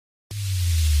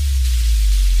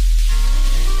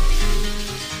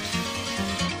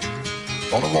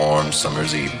On a warm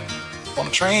summer's evening, on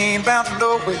a train bound for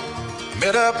nowhere,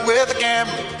 met up with a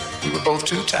gambler. We were both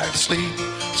too tired to sleep,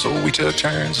 so we took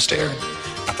turns of staring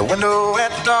out the window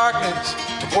at the darkness.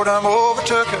 The boredom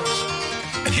overtook us,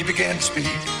 and he began to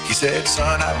speak. He said,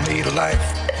 son, I've made a life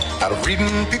out of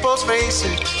reading people's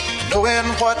faces, knowing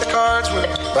what the cards were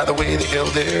by the way they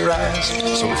held their eyes.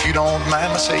 So if you don't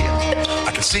mind my saying,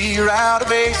 I can see you're out of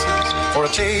aces. For a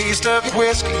taste of your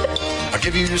whiskey, I'll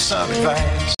give you some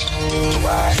advice. So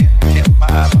I handed him my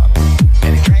bottle,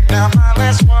 and he drank down my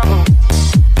last swallow.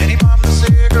 Then he bummed a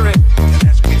cigarette and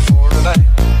asked me for a light.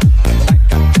 And the night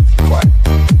got deathly quiet,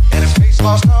 and his face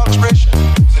lost all expression.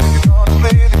 Said, if you're gonna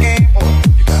play the game, boy,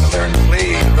 you gotta learn to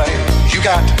play it right. You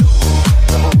got to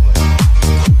know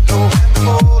when to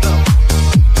hold up,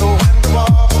 know when to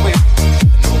walk away,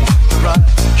 and know when to run.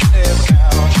 You never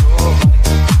count on your money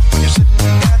when you're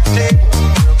sitting at the table.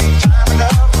 There'll be time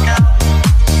enough to count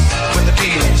when the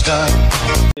dealing's done.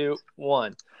 2,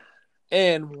 1.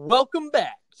 And welcome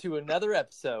back to another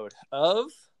episode of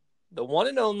the one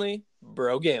and only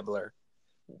Bro Gambler.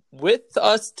 With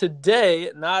us today,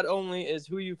 not only is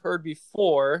who you've heard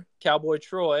before, Cowboy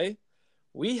Troy,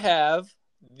 we have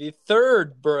the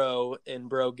third bro in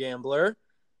Bro Gambler,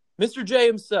 Mr. J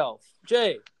himself.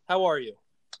 Jay, how are you?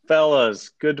 Fellas,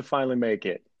 good to finally make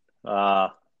it.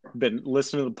 Been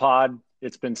listening to the pod.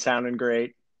 It's been sounding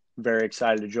great. Very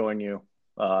excited to join you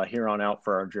here on out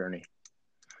for our journey.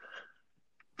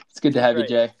 It's good to have you,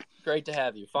 Jay. Great to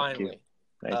have you, finally.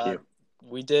 Thank you.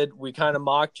 We kind of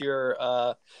mocked your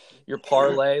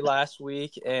parlay last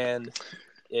week, and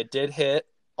it did hit.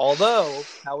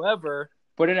 However,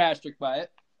 put an asterisk by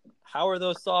it. How are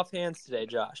those soft hands today,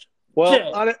 Josh? Well,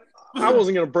 Jay. I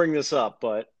wasn't going to bring this up,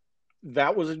 but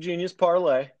that was a genius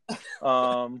parlay.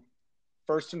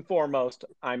 First and foremost,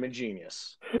 I'm a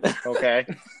genius. Okay?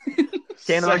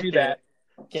 Can't argue that.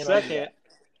 Second,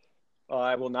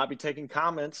 I will not be taking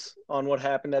comments on what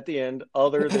happened at the end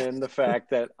other than the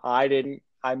fact that I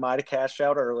might have cashed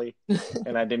out early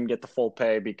and I didn't get the full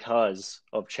pay because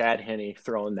of Chad Henne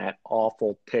throwing that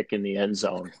awful pick in the end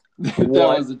zone. That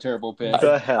was a terrible pick. What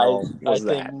the hell was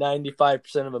that? I think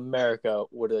 95% of America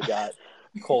would have got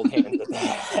cold hands with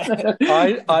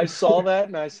that. I saw that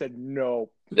and I said,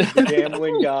 no, the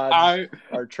gambling gods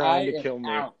are trying to kill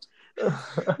me.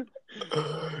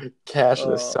 Cash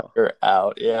the sucker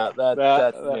out. Yeah,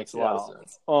 that makes a lot of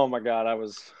sense. Oh my God, I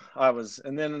was,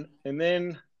 and then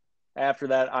after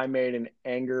that, I made an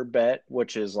anger bet,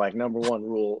 which is like number one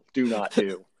rule: do not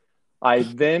do. I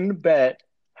then bet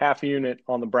half a unit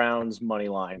on the Browns money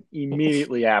line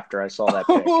immediately after I saw that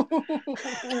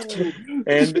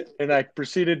pick, and I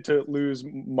proceeded to lose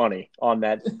money on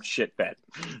that shit bet.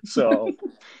 So.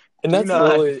 And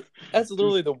that's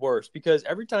literally the worst, because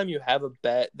every time you have a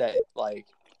bet that like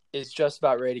is just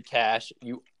about ready to cash,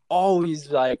 you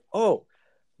always like, oh,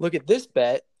 look at this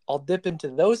bet. I'll dip into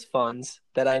those funds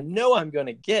that I know I'm going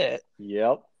to get.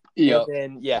 Yep.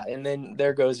 And then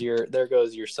there goes your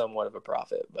somewhat of a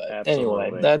profit. But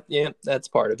absolutely. Anyway, that's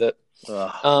part of it.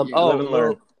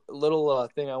 Little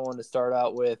thing I wanted to start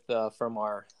out with from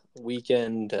our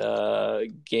weekend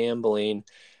gambling.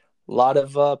 A lot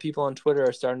of people on Twitter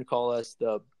are starting to call us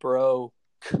the Bro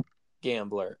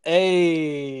Gambler.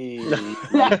 Hey, good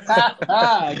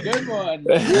one.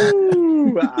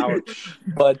 Ooh, ouch.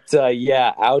 But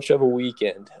ouch of a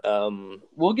weekend.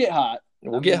 We'll get hot.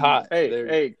 Get hot.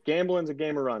 Hey, gambling's a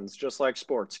game of runs, just like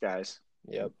sports, guys.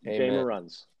 Yep. Game of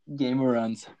runs. Game of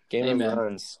runs. Game of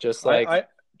runs. Just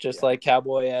like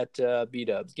Cowboy at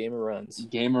B-Dubs. Game of runs.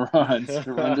 Game of runs.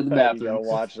 Run to the bathroom. You gotta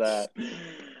watch that.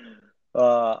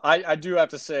 I do have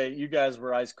to say, you guys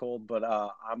were ice cold, but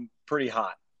I'm pretty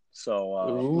hot.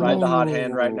 So ride the hot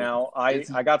hand right now. I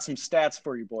got some stats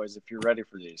for you boys if you're ready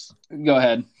for these. Go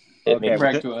ahead. Okay.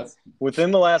 Brag to us.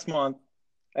 Within the last month,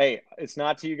 hey, it's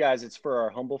not to you guys, it's for our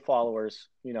humble followers.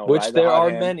 You know, which there are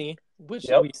hand. Many. Which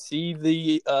we see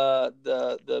the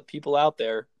people out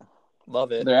there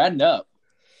love it. They're adding up.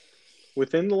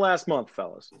 Within the last month,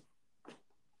 fellas,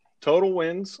 total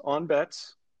wins on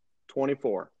bets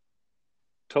 24.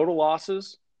 Total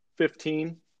losses,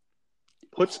 15.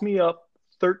 Puts me up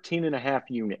 13 and a half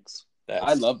units.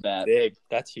 I love that. Big.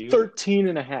 That's huge. 13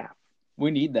 and a half.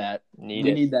 We need that. We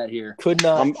need that here. Could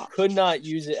not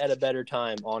use it at a better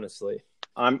time, honestly.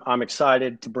 I'm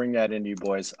excited to bring that into you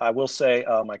boys. I will say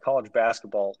my college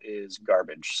basketball is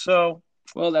garbage. So,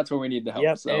 well, that's where we need the help.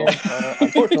 Yep, so,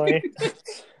 unfortunately,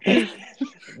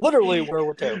 literally where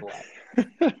we're terrible at.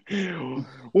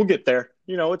 We'll get there.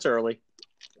 You know, it's early.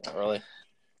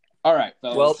 All right,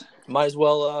 fellas. Well, might as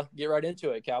well get right into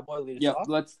it. Cowboy, lead us off.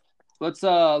 Let's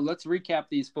recap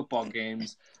these football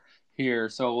games here.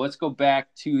 So let's go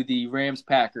back to the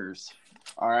Rams-Packers.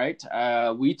 All right.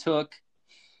 We took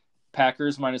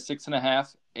Packers minus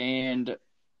 6.5 and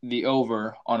the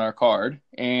over on our card,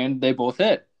 and they both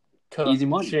hit. Easy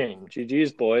money.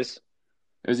 GG's, boys.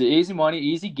 It was an easy money,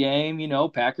 easy game. You know,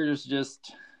 Packers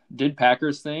just did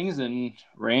Packers things, and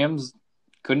Rams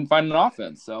couldn't find an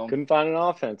offense. Couldn't find an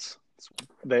offense.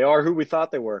 They are who we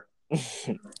thought they were.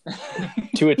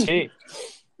 To a T.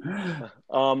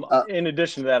 In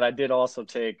addition to that, I did also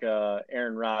take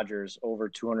Aaron Rodgers over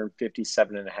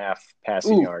 257.5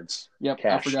 passing yards. Yep,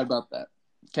 Cash. I forgot about that.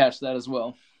 Cash that as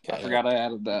well. Okay. I forgot I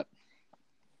added that.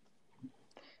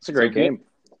 It's a great game.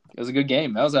 It was a good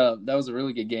game. That was a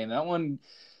really good game. That one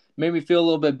made me feel a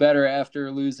little bit better after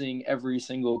losing every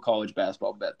single college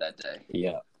basketball bet that day.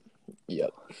 Yeah.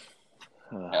 Yep.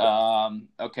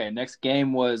 Okay, next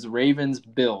game was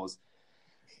Ravens-Bills.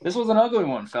 This was an ugly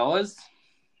one, fellas.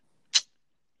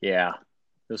 Yeah,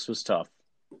 this was tough.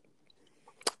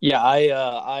 Yeah,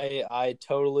 I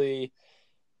totally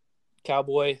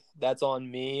Cowboy, that's on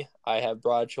me. I have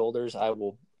broad shoulders. I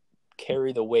will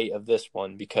carry the weight of this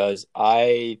one because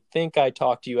I think I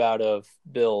talked you out of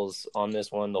Bills on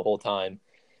this one the whole time.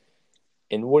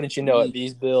 And wouldn't you know it,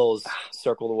 these Bills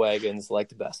circle the wagons like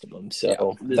the best of them.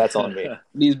 So that's on me.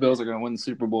 These Bills are going to win the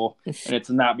Super Bowl, and it's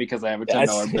not because I have a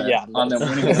 $10 bet on them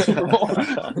winning the Super Bowl.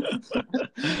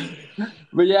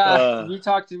 But you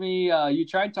talked to me. You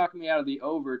tried talking me out of the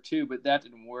over too, but that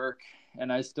didn't work,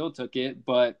 and I still took it.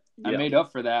 But I made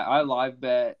up for that. I live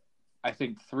bet, I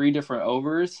think, 3 different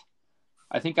overs.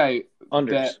 I think I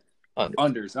bet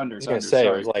unders. I was going to say,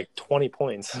 it was like 20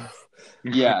 points.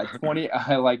 Yeah, 20.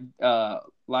 I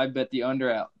live bet the under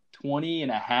at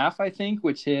 20.5, I think,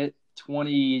 which hit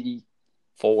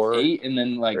 24.8 and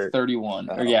then 31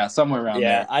 or somewhere around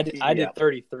there. I did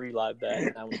 33 live bet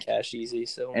and I went cash easy.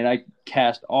 So and I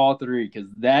cashed all 3 because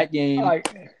that game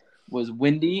was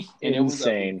windy and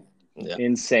insane. It was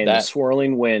insane. The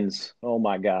swirling winds. Oh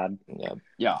my God.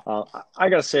 Yeah. I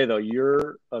gotta say though,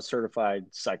 you're a certified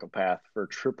psychopath for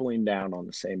tripling down on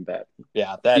the same bet.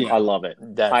 Yeah, I love it.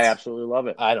 I absolutely love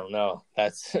it. I don't know.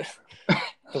 That's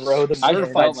throw the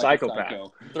certified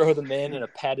psychopath. Throw the man in a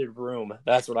padded room.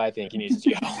 That's what I think he needs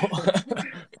to go.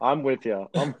 I'm with you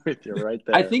right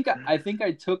there. I think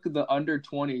I took the under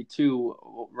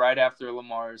 22 right after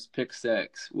Lamar's pick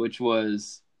 6, which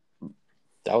was.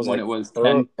 That was when it was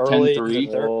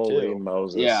 10-3. Holy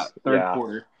Moses. Yeah, third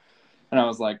quarter. And I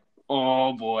was like,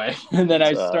 oh, boy. And then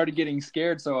I started getting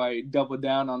scared, so I doubled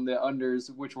down on the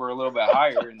unders, which were a little bit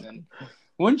higher. And then,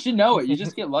 wouldn't you know it, you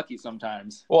just get lucky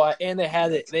sometimes. Well, and they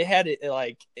had it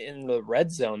like in the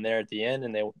red zone there at the end,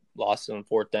 and they lost on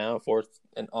fourth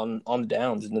and on the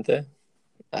downs, didn't they?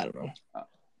 I don't know.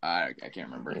 I can't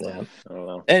remember. Yeah. I don't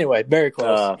know. Anyway, very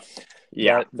close.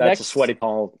 That's a sweaty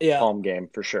palm game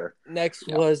for sure. Next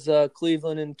was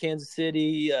Cleveland and Kansas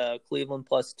City. Cleveland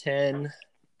plus 10.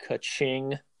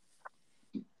 Ka-ching.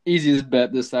 Easiest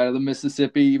bet this side of the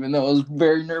Mississippi, even though I was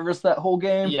very nervous that whole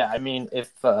game. Yeah, I mean,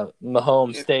 if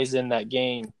Mahomes stays in that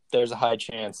game, there's a high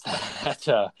chance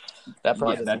that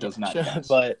probably does not.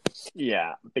 But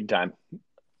yeah, big time.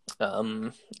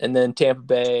 And then Tampa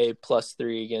Bay plus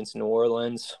 3 against New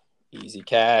Orleans. Easy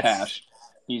cash.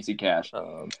 Easy cash.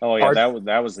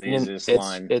 That was the easiest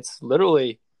line. It's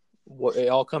literally what it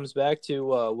all comes back to.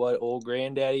 What old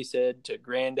granddaddy said to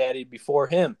granddaddy before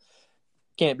him: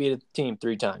 can't beat a team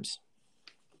 3 times.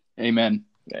 Amen.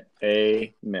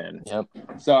 Amen. Yep.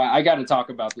 So I got to talk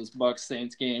about this Bucs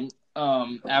Saints game.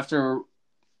 After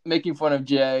making fun of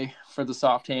Jay for the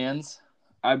soft hands,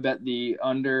 I bet the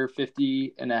under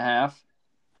 50.5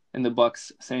 in the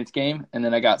Bucs Saints game, and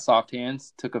then I got soft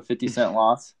hands. Took a 50-cent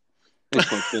loss. They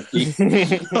scored 50.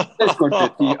 They scored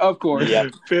 50, of course. Yeah,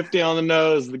 50 on the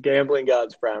nose. The gambling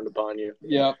gods frowned upon you.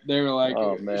 Yep, they were like,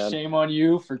 oh, man. Shame on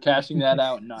you for cashing that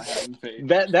out and not having faith.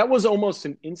 That was almost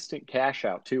an instant cash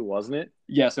out too, wasn't it?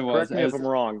 Yes, it was. Correct me if I'm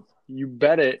wrong. You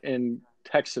bet it and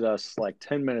texted us like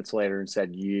 10 minutes later and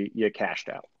said you cashed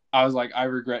out. I was like, I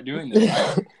regret doing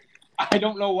this. I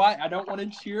don't know why. I don't want to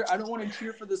cheer. I don't want to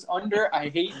cheer for this under. I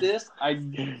hate this. I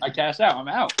cashed out. I'm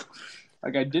out.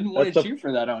 Like, I didn't want to cheer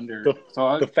for that under.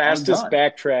 The fastest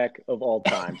backtrack of all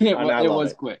time. It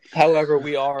was quick. However,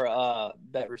 we are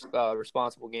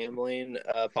responsible gambling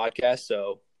podcast,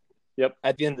 so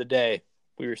at the end of the day,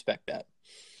 we respect that.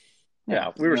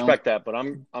 Yeah, we respect that, but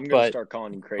I'm going to start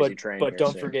calling you Crazy Train. But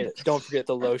don't forget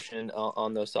the lotion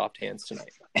on those soft hands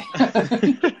tonight.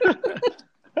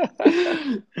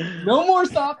 No more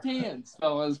soft hands,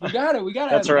 fellas. We gotta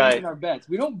That's have right. in our bets.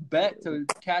 We don't bet to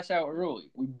cash out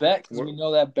early. We bet because we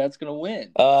know that bet's gonna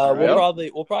win. We'll probably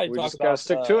talk just about gotta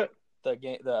stick to it. the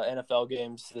NFL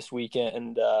games this weekend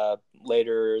and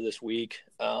later this week.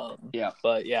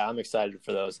 But yeah, I'm excited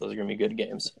for those. Those are gonna be good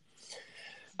games.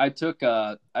 I took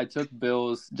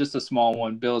Bills, just a small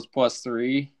one, Bills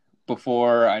 +3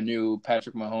 before I knew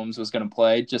Patrick Mahomes was going to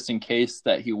play, just in case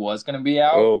that he was going to be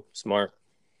out. Oh, smart.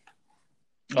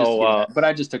 But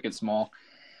I just took it small.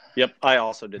 Yep, I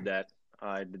also did that.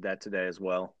 I did that today as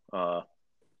well.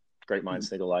 Great minds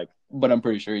think alike. But I'm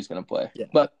pretty sure he's going to play. Yeah.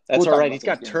 But that's all right. He's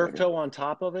got turf toe on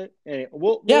top of it. And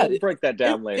we'll break that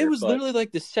down later. It was literally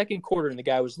like the second quarter, and the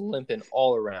guy was limping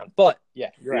all around. But,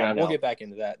 yeah, you're right. We'll get back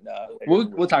into that later.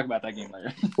 We'll talk about that game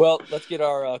later. Well, let's get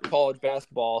our college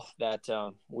basketball that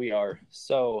we are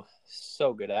so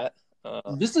good at.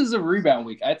 This is a rebound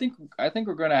week. I think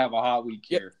we're going to have a hot week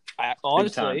here.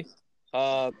 Honestly,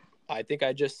 I think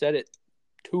I just said it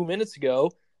 2 minutes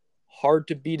ago. Hard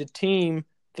to beat a team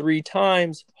 3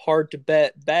 times, hard to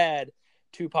bet bad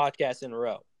 2 podcasts in a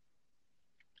row.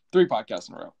 3 podcasts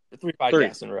in a row. 3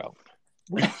 podcasts in a row.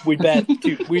 We bet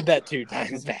 2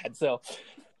 times bad. So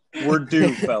we're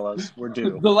due, fellas. We're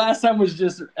due. The last time was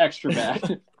just extra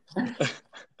bad.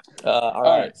 All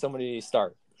right, somebody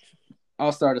start.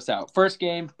 I'll start us out. First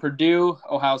game, Purdue,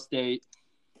 Ohio State.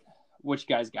 What you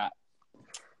guys got?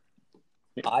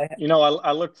 I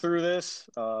looked through this.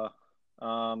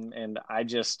 And I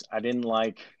didn't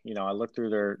like, I looked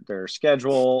through their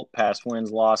schedule, past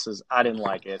wins, losses. I didn't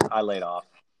like it. I laid off.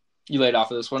 You laid off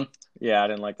of this one? Yeah, I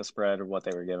didn't like the spread or what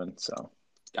they were given. So,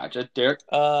 gotcha. Derek?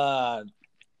 I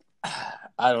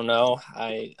don't know.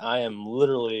 I am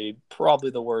literally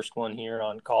probably the worst one here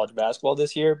on college basketball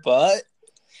this year, but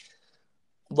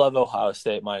love Ohio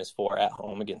State -4 at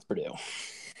home against Purdue.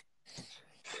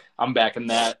 I'm backing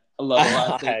that. I love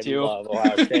Ohio State too. I love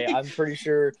Ohio State. I'm pretty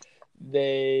sure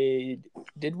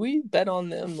did we bet on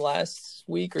them last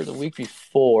week or the week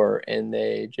before, and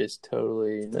they just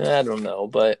totally, I don't know,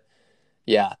 but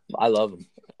yeah, I love them.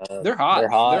 They're hot.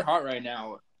 They're hot right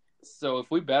now. So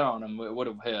if we bet on them, it would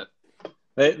have hit.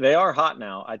 They are hot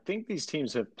now. I think these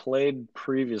teams have played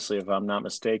previously, if I'm not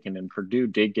mistaken, and Purdue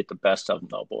did get the best of them,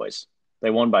 though, boys. They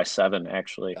won by 7,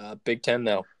 actually. Big Ten,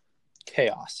 though,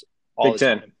 chaos. Big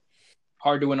Ten. Time.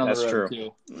 Hard to win on That's the road,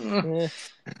 true. Too.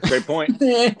 Great point.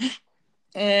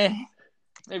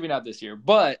 Maybe not this year,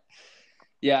 but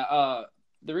yeah.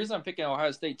 The reason I'm picking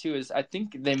Ohio State too is I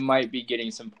think they might be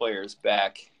getting some players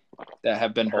back that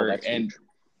have been hurt, and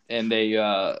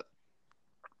they're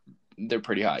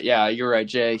pretty hot. Yeah, you're right,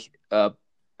 Jay.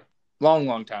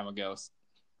 Long time ago,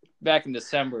 back in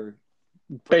December,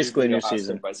 basically new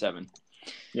season by 7.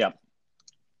 Yeah,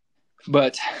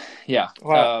 but yeah,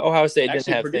 Ohio State didn't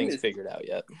have things figured out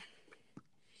yet.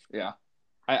 Yeah.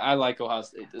 I like Ohio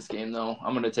State this game, though.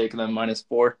 I'm going to take them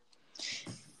 -4.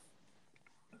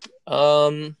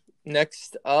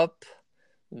 Next up,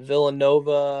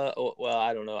 Villanova. Well,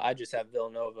 I don't know. I just have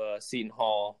Villanova, Seton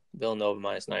Hall, Villanova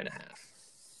 -9.5.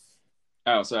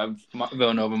 Oh, so I have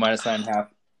Villanova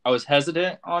 -9.5. I was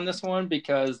hesitant on this one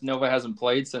because Nova hasn't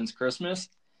played since Christmas.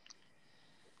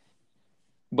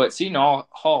 But Seton Hall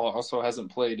also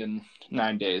hasn't played in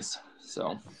 9 days,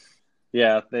 so...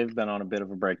 Yeah, they've been on a bit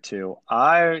of a break too.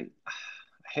 I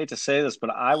hate to say this, but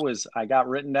I got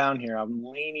written down here. I'm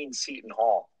leaning Seton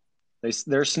Hall.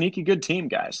 They're a sneaky good team,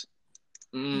 guys.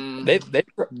 I'll give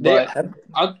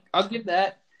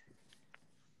that.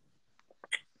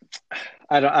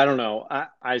 I don't know.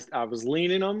 I was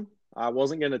leaning them. I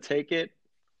wasn't going to take it.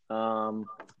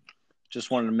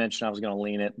 Just wanted to mention I was going to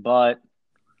lean it, but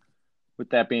with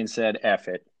that being said, F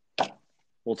it.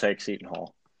 We'll take Seton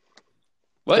Hall.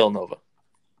 What? Villanova.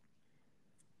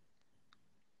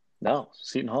 No,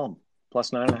 Seton Hall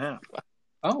 +9.5.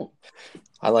 Oh,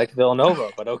 I like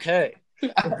Villanova, but okay.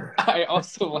 I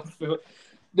also like Villanova.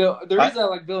 The reason I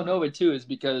like Villanova too is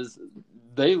because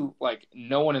they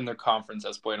no one in their conference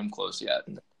has played them close yet.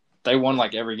 They won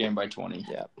every game by 20.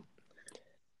 Yeah.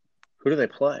 Who do they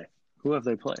play? Who have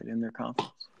they played in their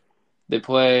conference? They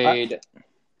played.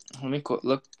 Let me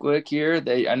look quick here.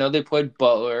 I know they played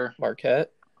Butler.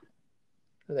 Marquette.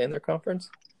 Are they in their conference?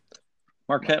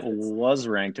 Marquette was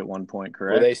ranked at one point,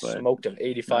 correct? Well, they smoked them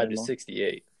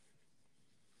 85-68.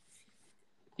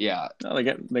 Yeah. No, they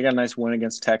got a nice win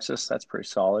against Texas. That's pretty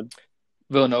solid.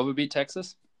 Villanova beat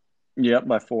Texas? Yep,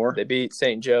 by 4. They beat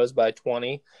St. Joe's by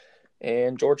 20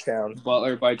 and Georgetown.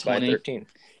 Butler by 20. By 13.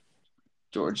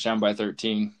 Georgetown by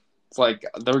 13. It's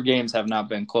their games have not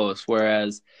been close,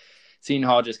 whereas Seton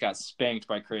Hall just got spanked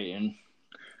by Creighton.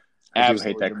 I do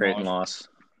hate that Creighton loss.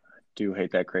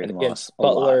 Against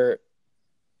Butler,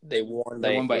 they won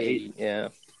by 8. Yeah.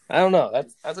 I don't know.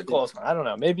 That's a close one. I don't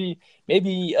know. Maybe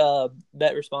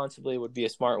bet responsibly would be a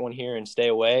smart one here and stay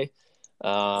away.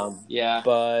 Yeah.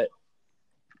 But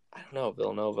I don't know,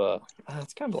 Villanova.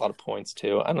 It's kind of a lot of points,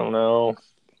 too. I don't know.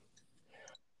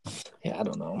 Yeah, I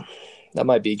don't know. That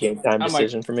might be a game time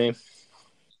decision for me.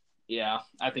 Yeah,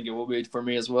 I think it will be for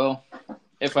me as well.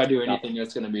 If I do anything,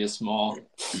 it's going to be a small.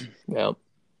 Yeah.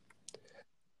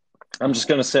 I'm just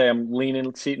going to say I'm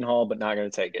leaning Seton Hall, but not going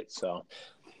to take it. So,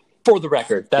 for the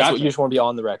record, that's what you just want to be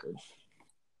on the record.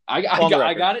 I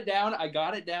got it down. I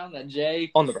got it down that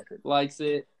Jay on the record likes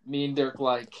it. Me and Dirk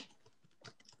like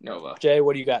Nova. Jay,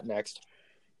 what do you got next?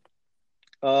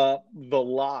 The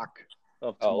lock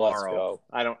of tomorrow. Let's go.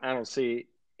 I don't see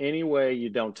any way you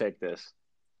don't take this.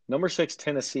 Number 6,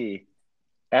 Tennessee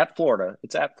at Florida.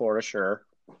 It's at Florida, sure,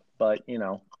 but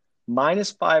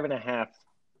minus 5.5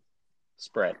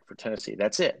 spread for Tennessee.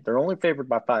 That's it. They're only favored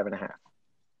by 5.5.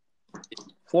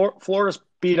 Florida's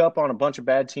beat up on a bunch of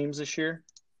bad teams this year.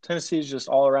 Tennessee's just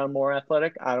all around more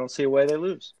athletic. I don't see a way they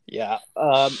lose. Yeah.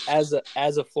 As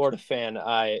a Florida fan,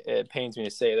 it pains me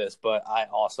to say this, but I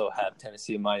also have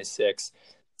Tennessee -6.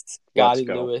 Scotty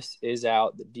Lewis is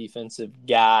out, the defensive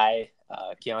guy.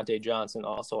 Keontae Johnson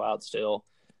also out still.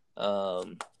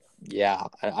 Yeah,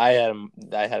 I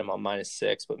had him on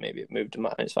 -6, but maybe it moved to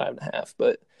 -5.5.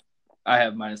 But I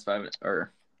have -5,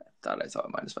 or I thought I saw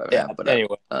it -5.5. Yeah, but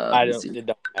anyway, it doesn't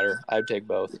matter. I'd take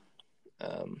both.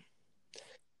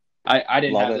 I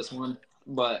didn't have this one,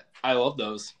 but I love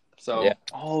those. So yeah.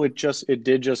 Oh, it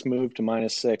did just move to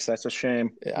 -6. That's a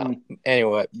shame. Yeah.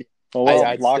 Anyway,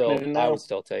 I would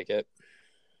still take it.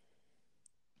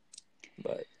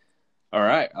 But all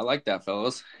right, I like that,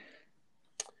 fellas.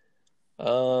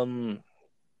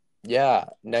 Yeah.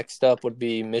 Next up would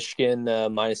be Michigan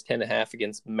 -10.5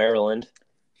 against Maryland.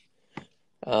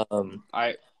 I'm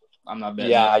not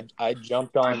betting. Yeah, I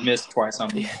jumped on. I missed twice on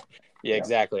the. Yeah,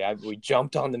 exactly. We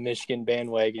jumped on the Michigan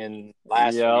bandwagon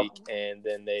last week, and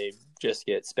then they just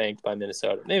get spanked by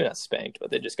Minnesota. Maybe not spanked, but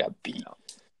they just got beat.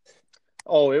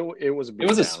 Oh, it was a beat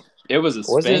down. It was a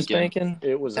spanking. Was it a spanking?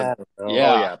 It was a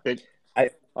yeah.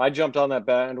 I jumped on that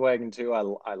bandwagon too.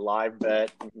 I live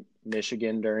bet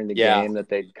Michigan during the game that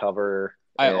they'd cover.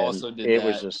 I also did.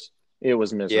 It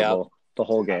was miserable the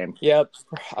whole game. Yep,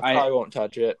 I probably won't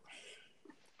touch it.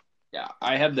 Yeah,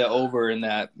 I had the over in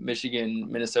that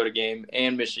Michigan-Minnesota game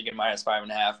and Michigan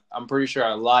 -5.5. I'm pretty sure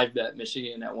I live bet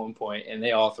Michigan at one point, and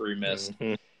they all three missed.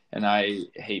 Mm-hmm. And I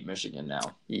hate Michigan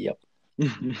now. Yep.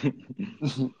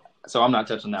 So I'm not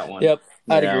touching that one. Yep,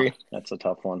 I'd agree. That's a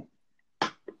tough one.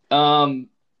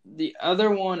 The other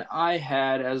one I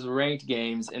had as ranked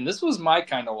games, and this was my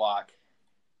kind of lock,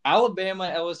 Alabama,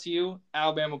 LSU,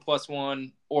 Alabama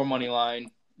 +1 or money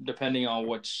line, depending on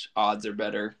which odds are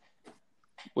better.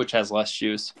 Which has less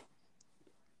juice?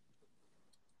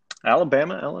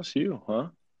 Alabama, LSU, huh?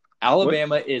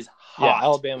 Alabama is hot. Yeah,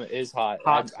 Alabama is hot.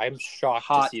 I'm shocked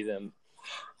to see them.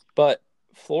 But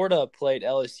Florida played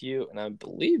LSU, and I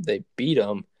believe they beat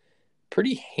them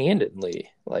pretty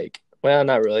handedly. Well,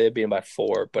 not really. They beat them by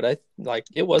 4, but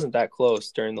it wasn't that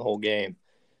close during the whole game.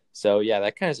 So, yeah,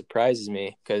 that kind of surprises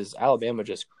me because Alabama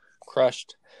just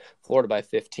crushed Florida by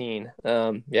 15.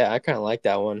 Yeah, I kind of like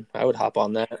that one. I would hop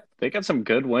on that. They got some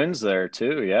good wins there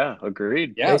too. Yeah,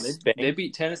 agreed. Yeah, they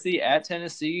beat Tennessee at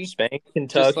Tennessee. Spanked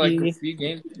Kentucky. Just a few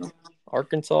games.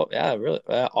 Arkansas. Yeah, really.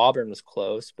 Auburn was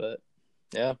close, but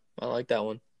yeah, I like that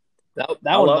one. That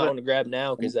one I want to grab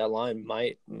now because that line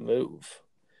might move.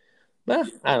 But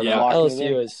I don't know.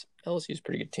 LSU is a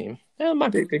pretty good team. Yeah, it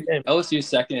might be a good game. LSU's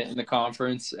second in the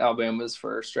conference. Alabama's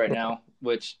first right now,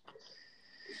 which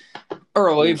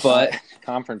early, but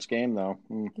conference game though.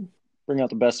 Bring out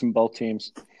the best in both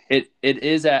teams. It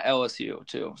is at LSU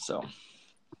too, so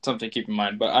something to keep in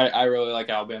mind. But I really like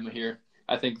Alabama here.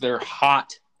 I think they're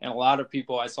hot, and a lot of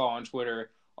people I saw on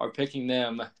Twitter are picking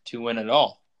them to win it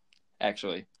all.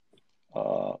 Actually,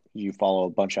 you follow a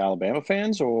bunch of Alabama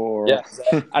fans, or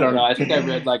I don't know. I think I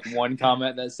read one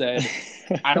comment that said,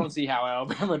 "I don't see how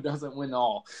Alabama doesn't win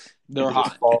all. They're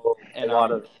hot." And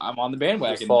I'm on the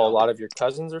bandwagon. Follow a lot of your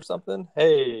cousins or something.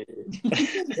 Hey,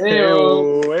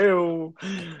 Hey-o.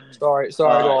 Sorry to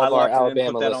all of our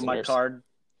Alabama put that listeners. On my card.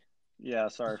 Yeah,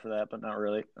 sorry for that, but not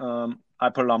really. I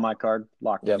put it on my card.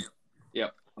 Locked in.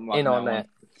 Yep. I'm in on that.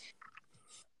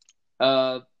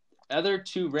 Other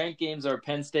two ranked games are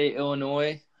Penn State,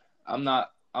 Illinois. I'm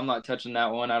not touching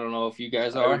that one. I don't know if you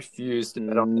guys are. I refuse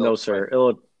to. I don't know. No, sir.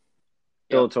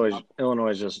 Illinois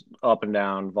is just up and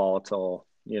down, volatile,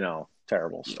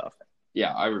 terrible stuff.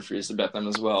 Yeah, I refuse to bet them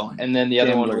as well. And then the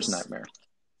other one was nightmare.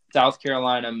 South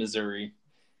Carolina, Missouri.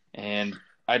 And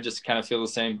I just kind of feel the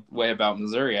same way about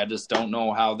Missouri. I just don't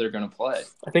know how they're going to play.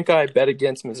 I think I bet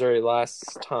against Missouri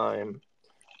last time.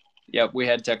 Yep, we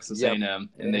had Texas A&M,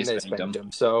 and they spanked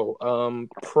them. So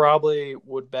probably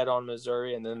would bet on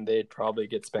Missouri, and then they'd probably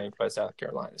get spanked by South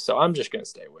Carolina. So I'm just going to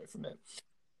stay away from it.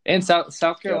 And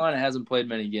South Carolina hasn't played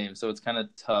many games, so it's kind of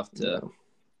tough to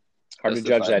hard to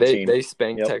judge that team. They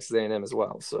spanked Texas A&M as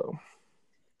well. So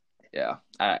yeah,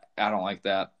 I don't like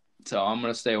that. So I'm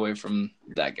going to stay away from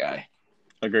that guy.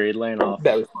 Agreed. Laying off.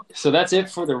 So that's it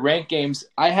for the ranked games.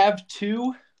 I have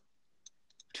two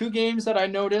games that I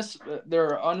noticed.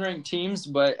 They're unranked teams,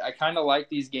 but I kind of like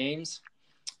these games.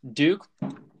 Duke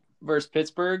versus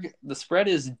Pittsburgh. The spread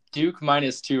is Duke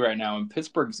 -2 right now, and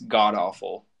Pittsburgh's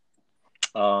god-awful.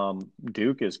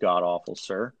 Duke is god-awful,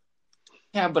 sir.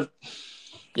 Yeah, but...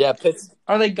 Yeah, Pitt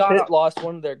lost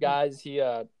one of their guys. He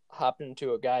hopped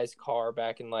into a guy's car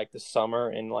back in, the summer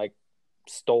and,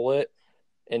 stole it,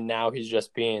 and now he's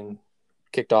just being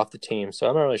kicked off the team. So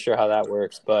I'm not really sure how that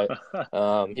works, but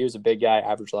he was a big guy,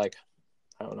 averaged I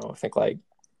think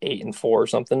 8 and 4 or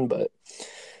something, but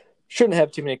shouldn't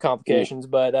have too many complications.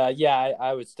 But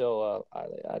I would still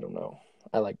I don't know.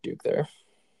 I like Duke there.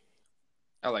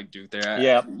 I like Duke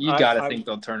there. You gotta think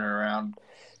they'll turn it around.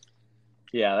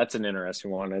 Yeah, that's an interesting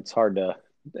one. It's hard to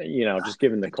just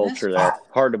given the culture there,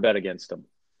 hard to bet against them.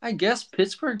 I guess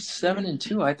Pittsburgh's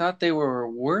 7-2. I thought they were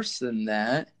worse than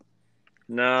that.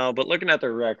 No, but looking at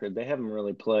their record, they haven't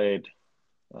really played.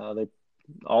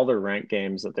 All their ranked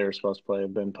games that they were supposed to play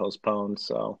have been postponed.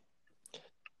 So,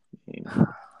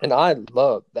 and I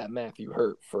love that Matthew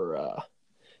Hurt for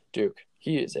Duke.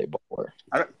 He is a baller.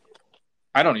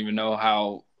 I don't even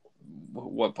know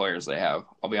what players they have.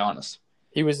 I'll be honest.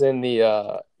 He was in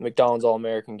the McDonald's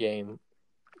All-American game.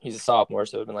 He's a sophomore,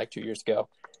 so it had been 2 years ago,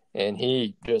 and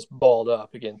he just balled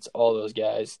up against all those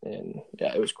guys. And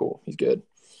yeah, it was cool. He's good.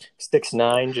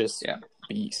 6'9",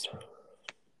 beast.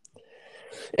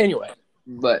 Anyway,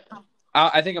 but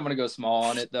I think I'm gonna go small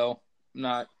on it though.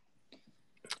 Not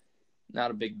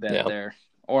a big bet there,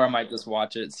 or I might just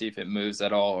watch it, see if it moves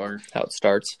at all or how it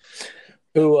starts.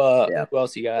 Who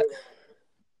else you got?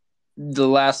 The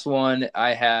last one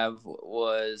I have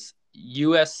was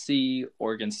USC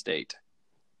Oregon State.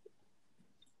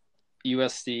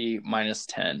 USC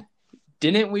 -10.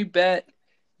 Didn't we bet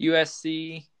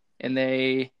USC? And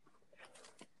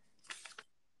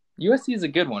USC is a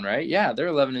good one, right? Yeah, they're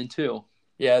 11-2.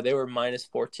 Yeah, they were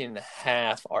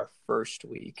 -14.5 our first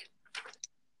week.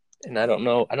 And I don't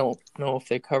know if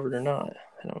they covered or not.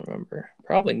 I don't remember.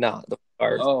 Probably not.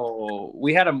 Oh,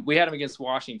 we had them against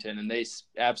Washington, and they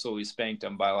absolutely spanked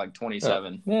them by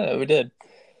 27. Yeah, we did.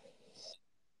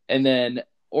 And then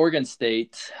Oregon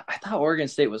State. I thought Oregon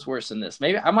State was worse than this.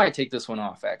 Maybe I might take this one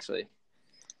off actually.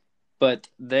 But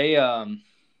they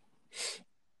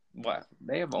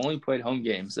they have only played home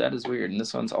games. That is weird, and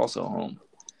this one's also home.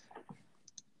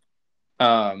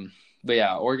 But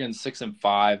yeah, Oregon's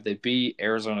 6-5. They beat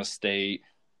Arizona State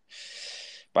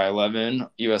by 11.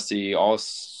 USC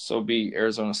also beat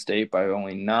Arizona State by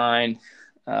only 9.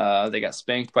 They got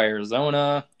spanked by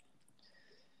Arizona.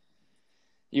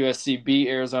 USC beat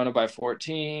Arizona by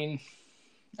 14.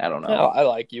 I don't know. I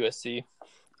like USC.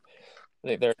 I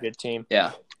think they're a good team.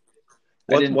 Yeah.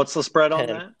 What's the spread on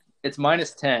that? It's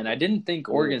 -10. I didn't think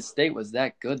Oregon State was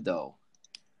that good, though.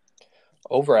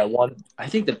 Over at 1. I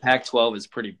think the Pac-12 is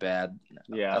pretty bad.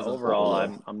 Yeah, overall,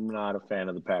 I'm not a fan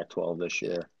of the Pac-12 this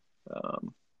year.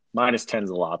 -10's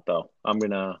a lot, though. I'm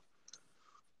gonna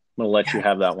let you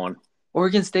have that one.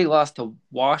 Oregon State lost to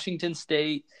Washington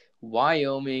State,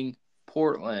 Wyoming,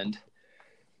 Portland.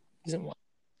 Oh,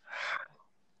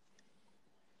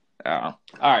 all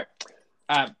right.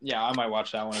 I might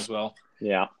watch that one as well.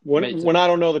 Yeah. When I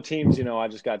don't know the teams, I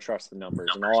just got to trust the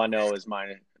numbers. And all I know is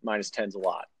 -10's a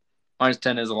lot.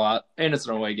 -10 is a lot. And it's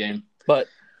an away game. But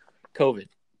COVID.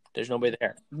 There's nobody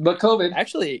there. But COVID.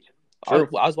 Actually, I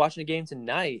was watching a game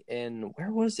tonight, and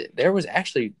where was it? There was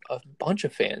actually a bunch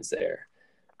of fans there.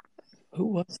 Who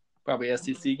was it? Probably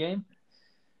SEC game?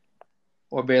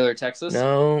 Or Baylor, Texas?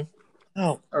 No.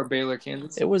 Or Baylor,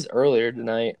 Kansas? It was earlier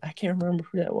tonight. I can't remember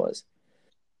who that was.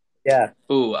 Yeah.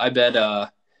 Ooh, I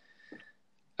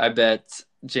bet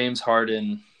James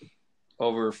Harden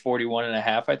over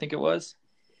 41.5, I think it was.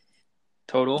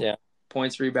 Total. Yeah.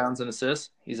 Points, rebounds, and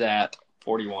assists. He's at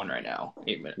 41 right now.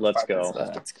 8 minutes. Let's go.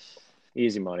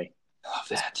 Easy money. Love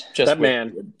that. That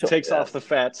man takes off the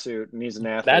fat suit and he's an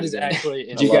athlete. That is actually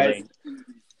insane.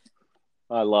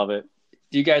 I love it.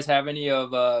 Do you guys have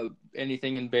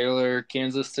anything in Baylor,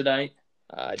 Kansas tonight?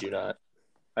 I do not.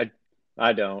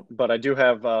 I don't, but I do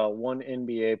have one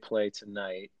NBA play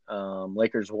tonight.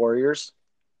 Lakers Warriors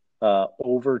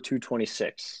over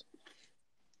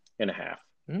 226.5.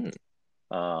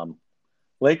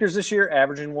 Lakers this year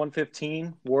averaging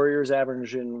 115. Warriors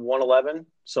averaging 111.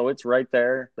 So it's right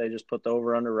there. They just put the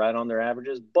over-under right on their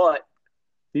averages. But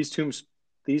these two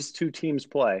teams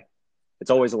play.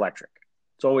 It's always electric.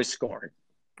 It's always scoring.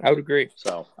 I would agree.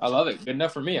 So I love it. Good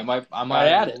enough for me. I might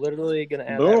add it. Literally going to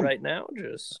add that right now.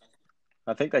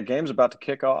 I think that game's about to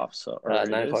kick off. So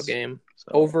 9:00 game.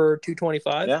 So. Over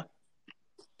 225. Yeah.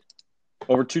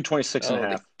 Over 226 and a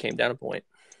half. Came down a point.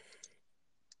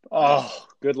 Oh,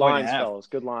 good lines, fellas.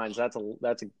 Good lines. That's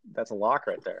a lock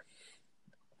right there.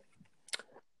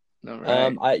 All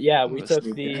right. We took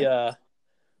the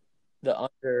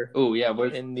under. Oh yeah,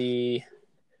 in the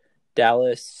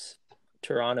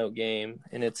Dallas-Toronto game,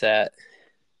 and it's at.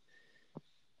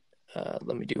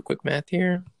 Let me do a quick math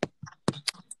here.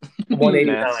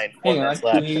 189. 1 minute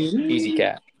left. Easy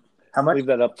cat. How much? Leave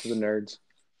that up to the nerds.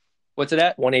 What's it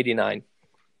at? 189.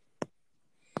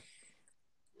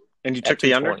 And you took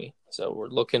the under? So we're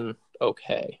looking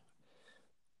okay.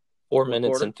 4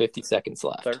 minutes and 50 seconds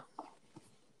left. Third.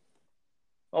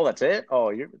 Oh, that's it?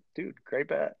 Oh, dude, great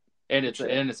bet. And it's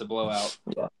a blowout.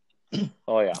 Yeah.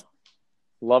 Oh yeah.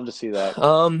 Love to see that.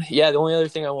 The only other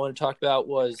thing I wanted to talk about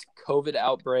was COVID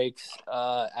outbreaks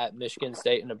at Michigan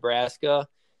State and Nebraska.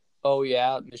 Oh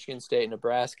yeah, Michigan State and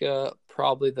Nebraska,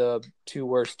 probably the two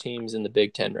worst teams in the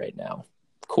Big Ten right now.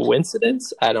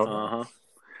 Coincidence? I don't know.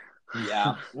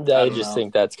 Yeah. I just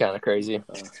think that's kind of crazy.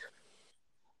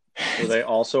 Were they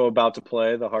also about to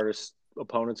play the hardest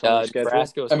opponents on the schedule?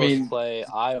 Nebraska was supposed to play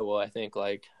Iowa, I think,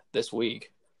 this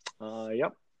week.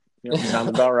 Yep. Sounds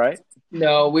about right.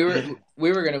 No, we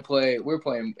were gonna play. We're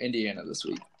playing Indiana this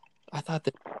week. I thought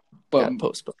that got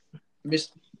postponed.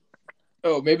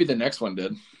 Maybe the next one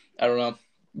did. I don't know,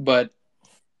 but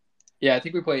yeah, I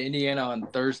think we play Indiana on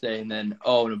Thursday, and then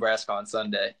Nebraska on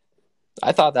Sunday.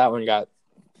 I thought that one got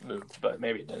moved, but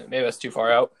maybe it didn't. Maybe that's too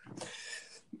far out.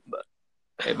 But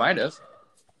it might have,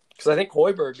 because I think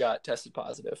Hoiberg got tested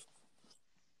positive.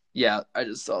 Yeah, I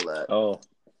just saw that. Oh.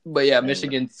 But yeah,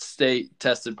 Michigan State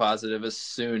tested positive as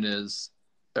soon as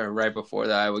right before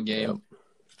the Iowa game.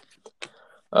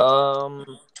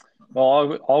 Well,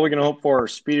 all we can hope for are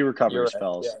speedy recoveries,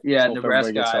 fellas. Yeah,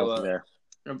 Nebraska, Iowa.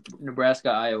 Nebraska,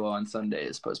 Iowa on Sunday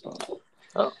is postponed.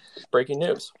 Oh, breaking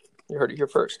news! You heard it here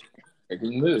first.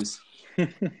 Breaking news.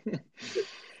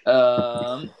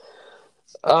 Right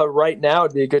now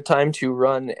would be a good time to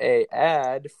run a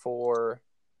ad for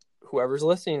whoever's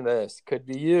listening to this. Could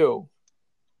be you.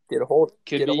 Get a hold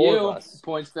of us.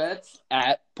 Points Bets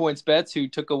at Points Bets, who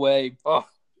took away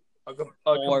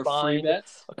free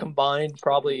bets. A combined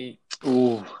probably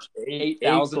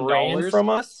 $8,000 from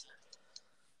us.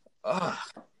 I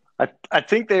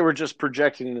think they were just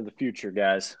projecting into the future,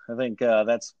 guys. I think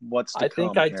that's what's to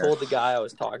come. I told the guy I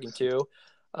was talking to,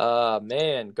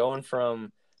 going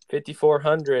from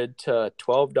 $5,400 to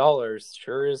 $12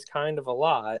 sure is kind of a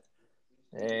lot.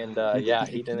 And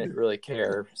he didn't really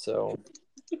care. So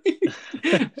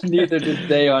neither did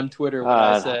they on Twitter when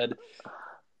I said,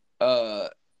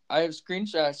 I have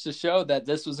screenshots to show that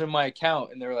this was in my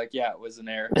account, and they were like, "Yeah, it was an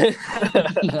error." I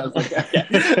was like,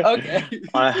 "Okay."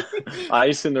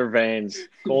 Ice in their veins,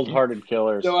 cold-hearted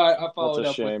killers. So I followed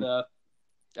up with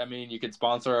you could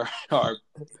sponsor our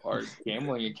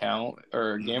gambling account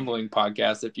or gambling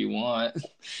podcast if you want.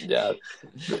 Yeah,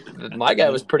 my guy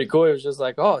was pretty cool. He was just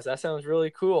like, "Oh, that sounds really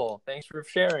cool. Thanks for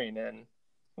sharing." And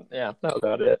yeah, that was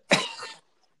about it.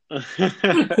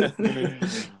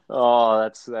 Oh,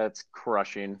 that's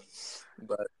crushing.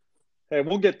 But hey,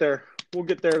 we'll get there. We'll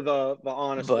get there the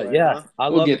honest way. But yeah, huh? I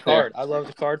love the card. I love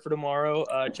the card for tomorrow.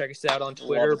 Check us out on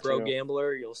Twitter, Bro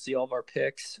Gambler. You'll see all of our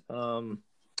picks.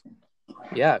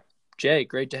 Yeah, Jay,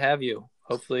 great to have you.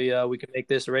 Hopefully, we can make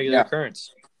this a regular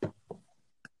occurrence.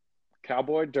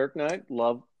 Cowboy Dirk Knight,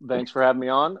 thanks for having me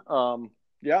on.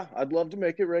 Yeah, I'd love to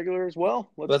make it regular as well.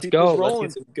 Let's keep go. This rolling.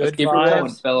 Let's get some good vibes,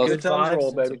 rolling, fellas. Good times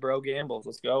roll, baby. Bro Gambles.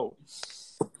 Let's go.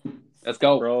 Let's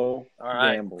go, bro. All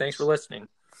right. Gambles. Thanks for listening.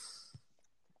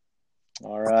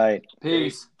 All right.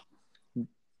 Peace.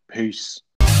 Peace.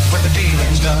 When the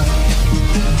dealing's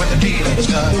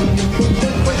done.